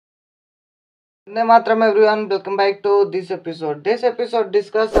Vande Mataram everyone, welcome back to this episode. This episode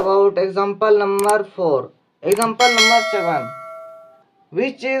discuss about example number 4. Example number 7.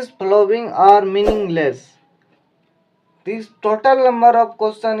 Which is following are meaningless. This total number of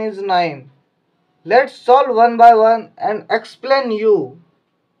question is 9. Let's solve one by one and explain you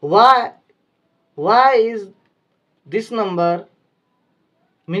why is this number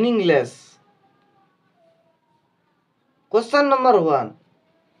meaningless. Question number 1.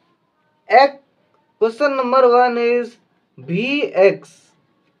 Question number 1 is VX.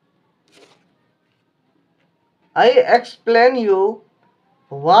 I explain you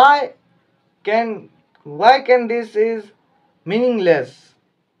why can this is meaningless.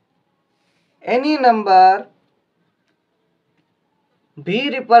 Any number b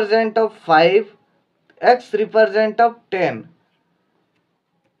represent of 5, x represent of 10.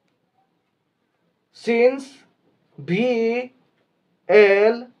 Since b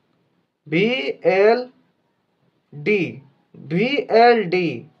l d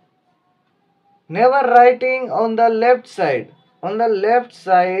never writing on the left side. On the left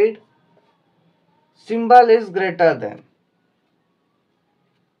side symbol is greater than.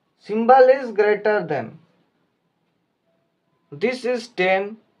 This is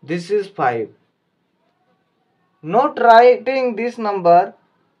 10, this is 5. Not writing this number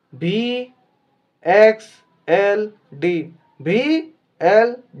b x l d.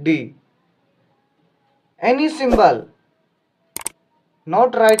 Any symbol.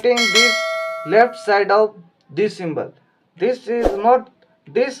 Not writing this left side of this symbol. This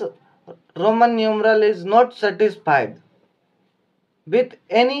Roman numeral is not satisfied with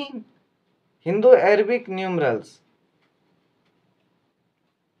any Hindu-Arabic numerals.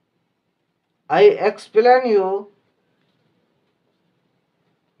 I explain you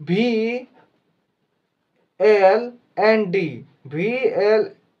B, L and D. B,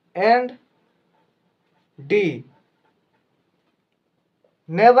 L and D.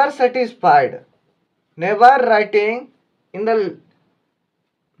 Never satisfied. Never writing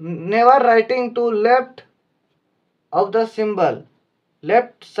to left of the symbol.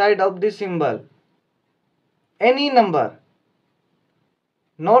 Left side of the symbol. Any number.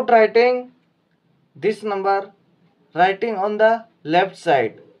 Not writing this number, writing on the left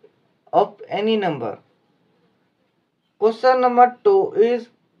side of any number. Question number 2 is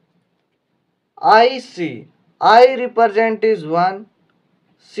IC. I represent is 1,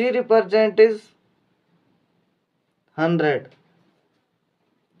 C represent is 100.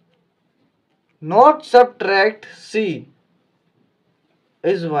 Not subtract C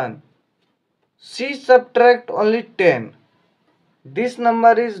is 1. C subtract only 10. This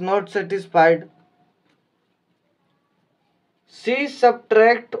number is not satisfied. C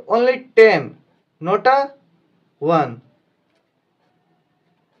subtract only 10, not a 1.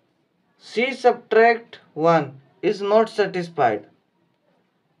 C subtract 1 is not satisfied.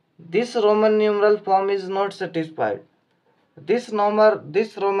 This Roman numeral form is not satisfied. This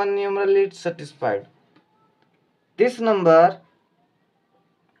Roman numeral is satisfied. This number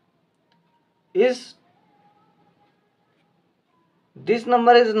is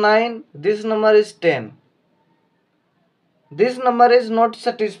 9, this number is 10. This number is not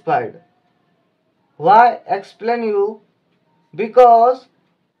satisfied. Why? Explain you. Because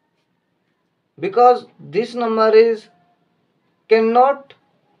this number is cannot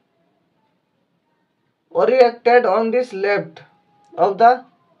oriented on this left of the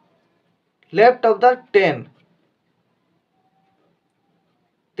 10.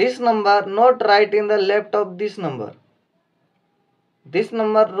 This number not right in the left of this number. This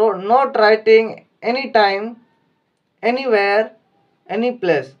number not writing anytime, anywhere, any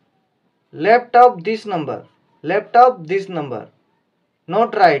place. Left of this number.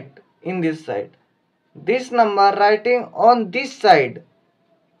 Not right in this side. This number writing on this side.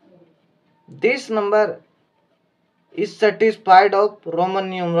 This number is satisfied of Roman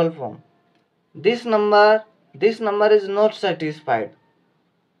numeral form. This number is not satisfied.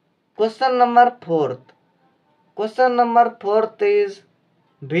 Question number 4. Question number 4 is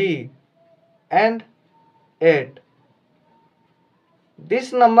B and 8.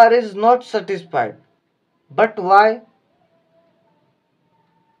 This number is not satisfied. But why?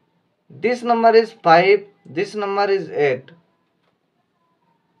 This number is 5. This number is 8.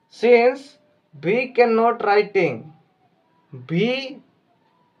 Since B cannot writing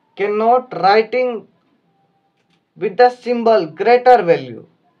with the symbol greater value.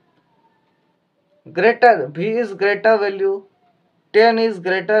 B is greater value, 10 is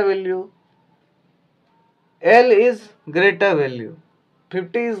greater value, L is greater value,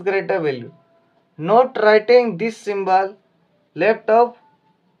 50 is greater value. Not writing this symbol left of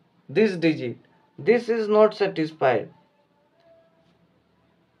this digit. This is not satisfied.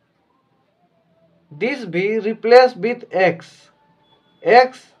 This b replaced with x.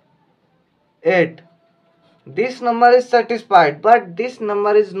 X 8. This number is satisfied, but this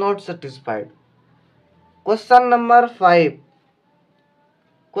number is not satisfied. Question number 5.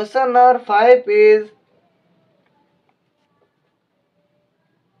 Question number 5 is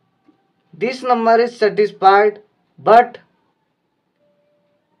this number is satisfied, but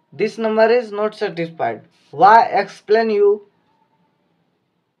this number is not satisfied. Why? Explain you.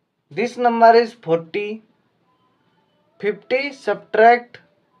 This number is 40. 50 subtract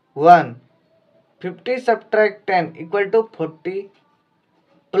 1. 50 subtract 10 equal to 40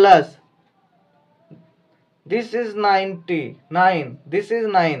 plus this is 9. This is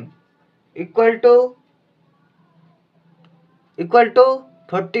 9 equal to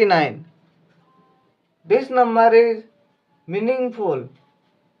 49. This number is meaningful.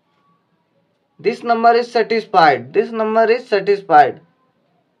 This number is satisfied. This number is satisfied.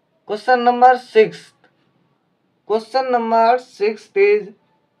 Question number 6. Question number 6 is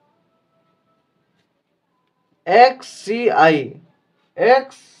XCI.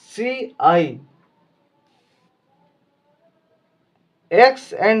 XCI.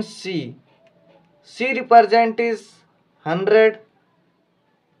 X and C. C represent is 100.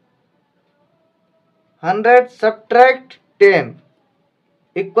 100 subtract 10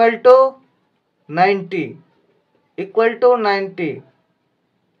 equal to 90. Equal to 90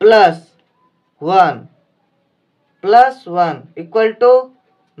 plus 1 equal to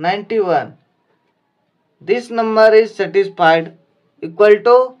 91. This number is satisfied equal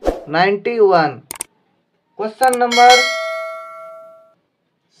to 91. Question number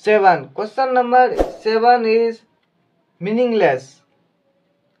 7. Question number 7 is meaningless.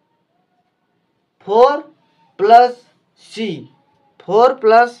 4 plus C. 4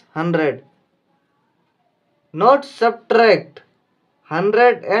 plus 100. Not subtract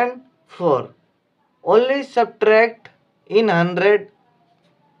 100 and 4. Only subtract in 100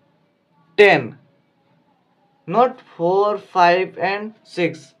 10. Not 4, 5 and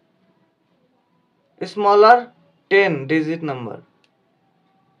 6. Smaller 10 digit number.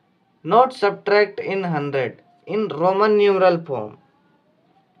 Not subtract in 100 in Roman numeral form.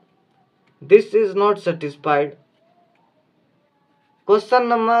 This is not satisfied. Question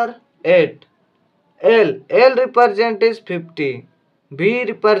number 8. L represent is 50. B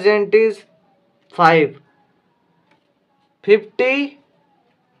represent is 5. 50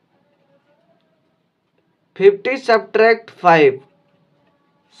 subtract 5.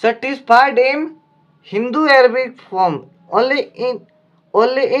 Satisfied in Hindu Arabic form. Only in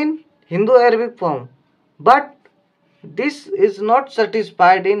Hindu Arabic form. But this is not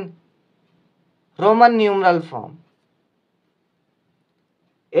satisfied in Roman numeral form.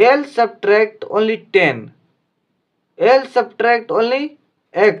 L subtract only 10. L subtract only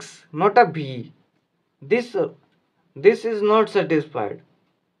x, not a b. This is not satisfied.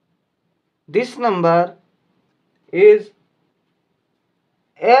 This number is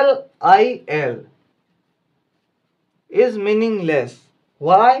LIL is meaningless.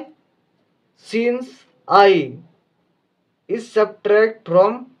 Why? Since I is subtract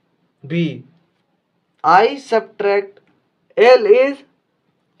from b. I subtract L is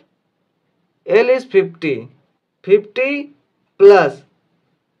 50. 50 plus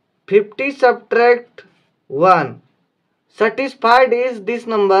 50 subtract 1. Satisfied is this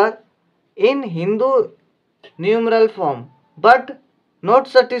number in Hindu numeral form, but not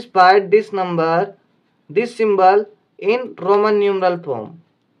satisfied this number, this symbol in Roman numeral form.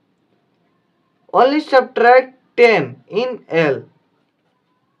 Only subtract 10 in L.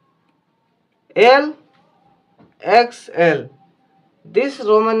 L XL. This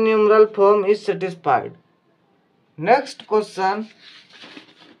Roman numeral form is satisfied. Next question,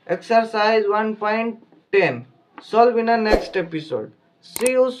 exercise 1.10. Solve in the next episode.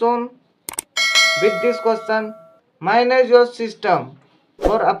 See you soon with this question. Manage your system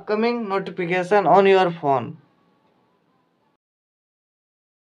for upcoming notification on your phone.